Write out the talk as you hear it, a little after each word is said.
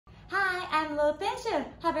Hi, I'm Lulupencil.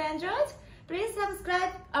 Have you enjoyed? Please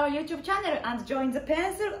subscribe our YouTube channel and join the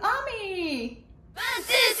Pencil Army! 1, 2,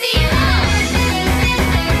 3,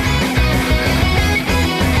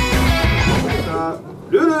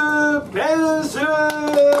 Lulupencil!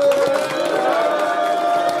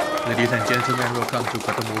 Ladies and gentlemen, welcome to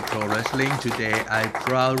GATOH Pro Wrestling. Today I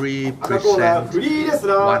proudly present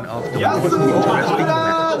one of the most interesting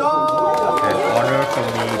matches. An honor for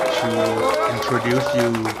me to introduce you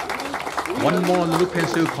one more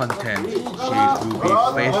Lulupencil content. She will be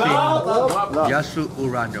facing Yasu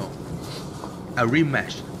Urano, a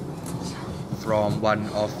rematch from one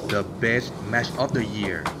of the best match of the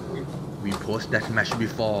year. We posted that match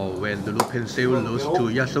before when Lulupencil lost to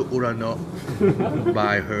Yasu Urano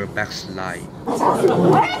by her backslide.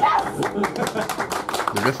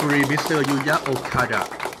 The referee, Mr. Yuya Okada,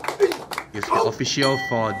 is the official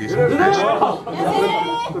for this match.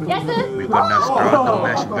 We're gonna start the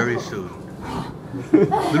match very soon.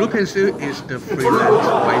 Lulupencil is the freelance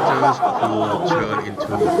writer who turned into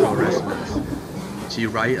pro wrestlers. She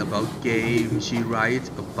writes about games, she writes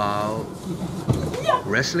about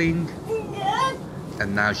wrestling,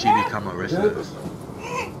 and now she become a wrestler.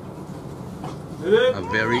 A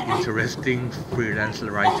very interesting freelance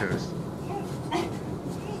writer.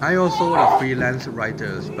 I also a freelance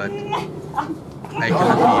writer, but I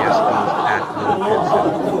cannot be as good at Lulupencil.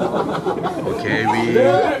 Okay, we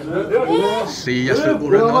see Yasu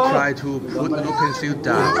Urano try to put Lulupencil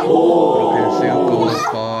down. Lulupencil goes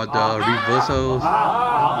for the reversals.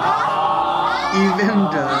 Even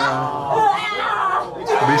the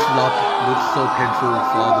wrist lock looks so painful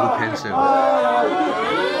for Lulupencil.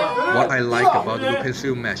 What I like about the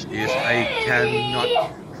Lulupencil match is I cannot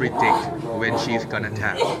predict when she's gonna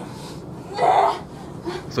tap.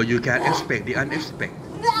 So you can expect the unexpected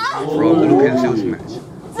from Lulupencil's match.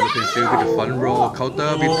 Lulupencil with the front roll,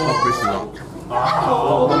 counter with top wrist lock.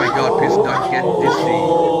 Oh my god, please don't get dizzy.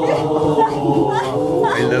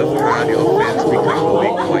 I love how the offense becomes a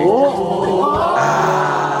weak point.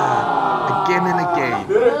 Again and again.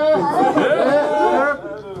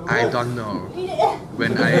 I don't know.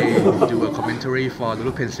 When I do a commentary for the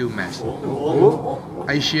Lulupencil match,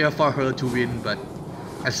 I cheer for her to win, but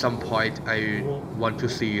at some point I want to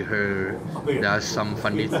see her does some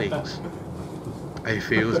funny things. I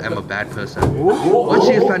feel I'm a bad person. What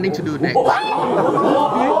she is planning to do next?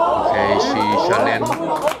 Okay, she challenged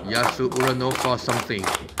Yasu Urano for something.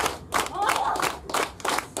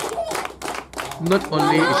 Not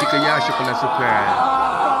only Ichigaya Chocolate Square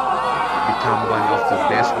become one of the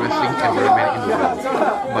best wrestling environment in the world,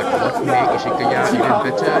 but what makes Ichigaya even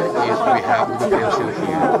better is we have Lulupencil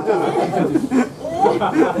here.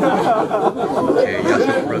 Okay,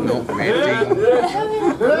 Yasu Urano waiting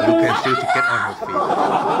Lulupencil to get on her feet.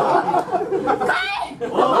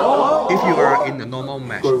 If you are in a normal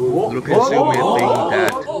match, Lulupencil may think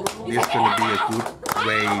that this is going to be a good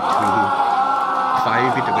way to fight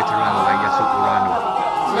with a veteran like Yasu Urano.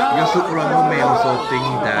 Yasu Urano may also think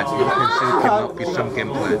that Lulupencil came up with some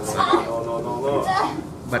game plan,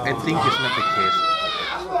 but I think it's not the case.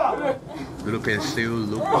 Lulupencil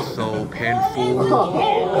looks so painful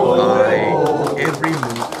by every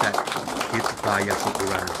move that hit by Yasu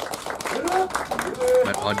Urano.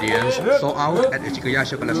 But audience saw out at Ichigaya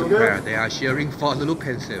Chocolate Square. They are cheering for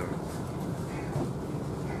Lulupencil.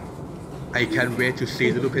 I can't wait to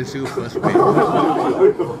see Lulupencil first win.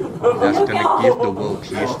 That's gonna give the world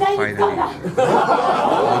peace finally.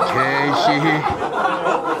 Okay, she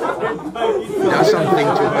does something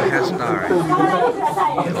to her hairstyle.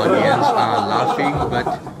 The audience are laughing, but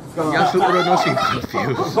Yasu Urano seems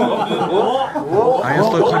confused. I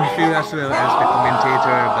also confused as well as the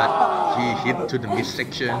commentator, but he hit to the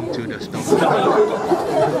midsection to the stomach.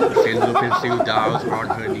 Send Lulupencil down on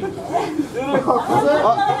her knee.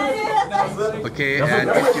 Okay, and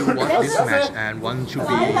if you watch this match and want to be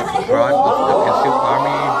part of the Pencil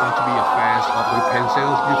Army, want to be a fan of Lulupencil,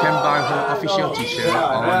 you can buy her official t-shirt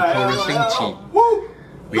on Pro Wrestling Tee.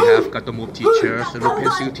 We have GATOH t-shirts,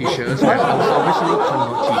 Lulupencil t-shirts, and also Wrestling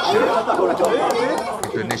Kono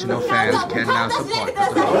t-shirts. International fans can now support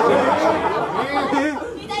GATOH Wrestling.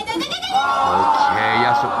 Okay,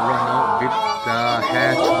 Yasu Urano with the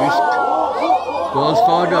hair twist. Goes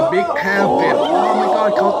for the big hair whip. Oh my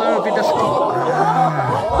god, counter with the scoop.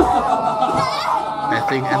 I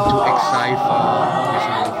think I'm too excited for this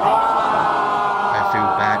move. I feel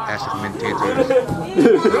bad as a commentator.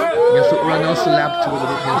 Yasu Urano slapped to the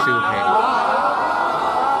Lulupencil head.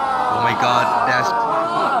 Oh my god, that's...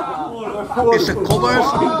 It's a cover.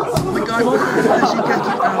 Oh my god, she gets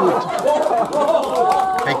it out.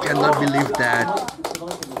 I cannot believe that.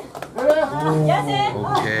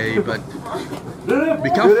 Okay, but be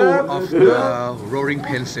careful of the rolling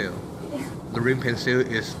pencil. The rolling pencil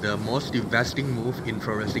is the most devastating move in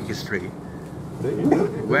pro wrestling history.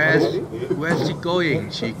 Where's she going?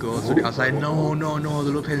 She goes to the outside. No, the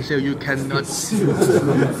Lulupencil, you cannot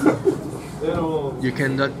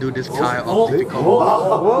do this kind of difficult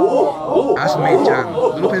move. Ask Mei-chan.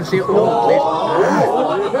 Lulupencil, no, please.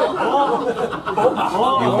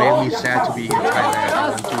 You made me sad to be in Thailand. I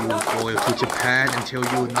want to go to Japan and tell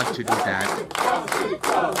you not to do that.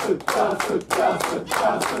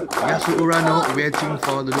 Yasu Urano waiting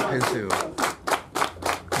for the Lulupencil.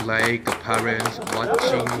 Like parents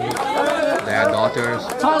watching their daughters.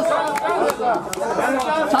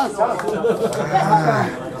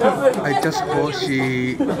 I just hope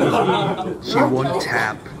she won't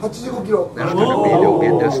tap. That's gonna be the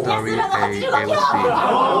weirdest story I ever seen.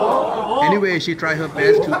 Anyway, she tried her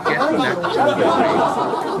best to get back to the ring.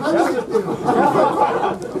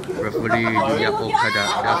 Referee Yuya Okada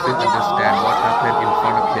doesn't understand what happened in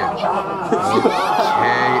front of him.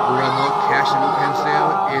 Okay, Urano catch Lulupencil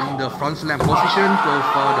in the front slam position, go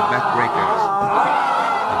for the backbreakers.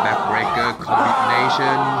 The backbreaker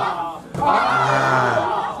combination.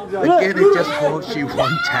 Again, I just hope she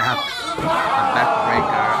won't tap a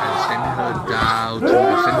backbreaker and send her down to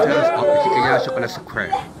the center of Ichigaya chocolate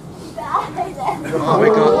square. Oh my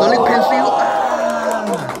god, Lulupencil!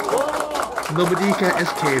 Nobody can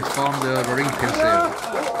escape from the rolling pencil.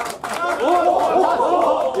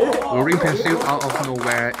 Rolling pencil out of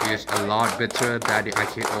nowhere is a lot better than the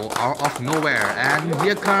IKO out of nowhere. And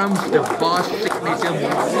here comes the boss signature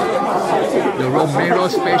move, the Romero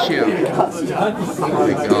special.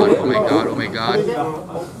 Oh my god.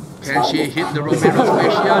 Can she hit the Romero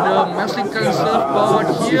special? The Mexican surfboard.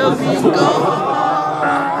 Here we go.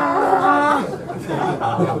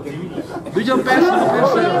 Do your best,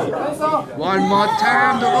 Lulupencil. One more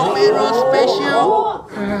time, the Romero special.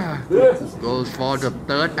 Goes for the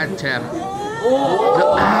third attempt.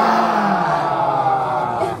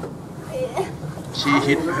 She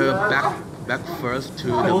hit her back first to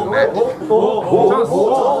the mat.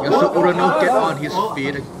 Yasu Urano get on his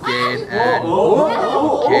feet again, and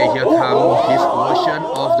okay, here comes his version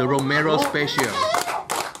of the Romero special.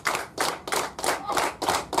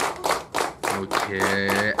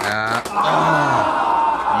 Okay,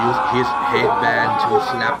 use his headband to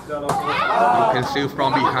slap Lulupencil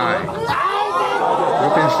from behind.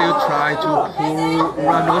 Lulupencil try to pull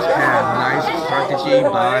Urano's hand. Nice strategy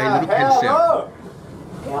by Lulupencil.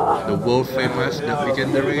 The world famous, the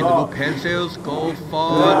legendary Lulupencils go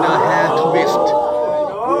for the hand twist.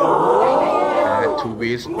 Hand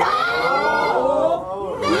twist.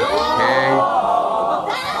 Okay.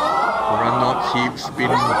 Urano keeps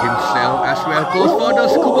spinning himself as well. Goes for the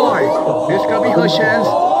schoolboy. This gonna be her chance.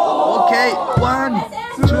 Okay, 1,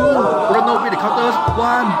 2. Urano with the counters.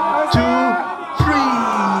 1, 2, 3.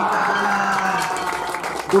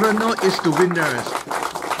 Urano is the winners.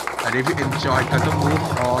 And if you enjoy GATOH move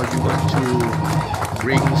or you want to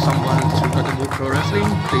bring someone to GATOH move pro wrestling,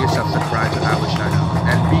 please subscribe to our channel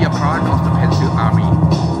and be a part of the Pencil Army.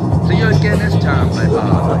 See you again next time. Bye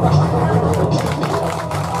bye.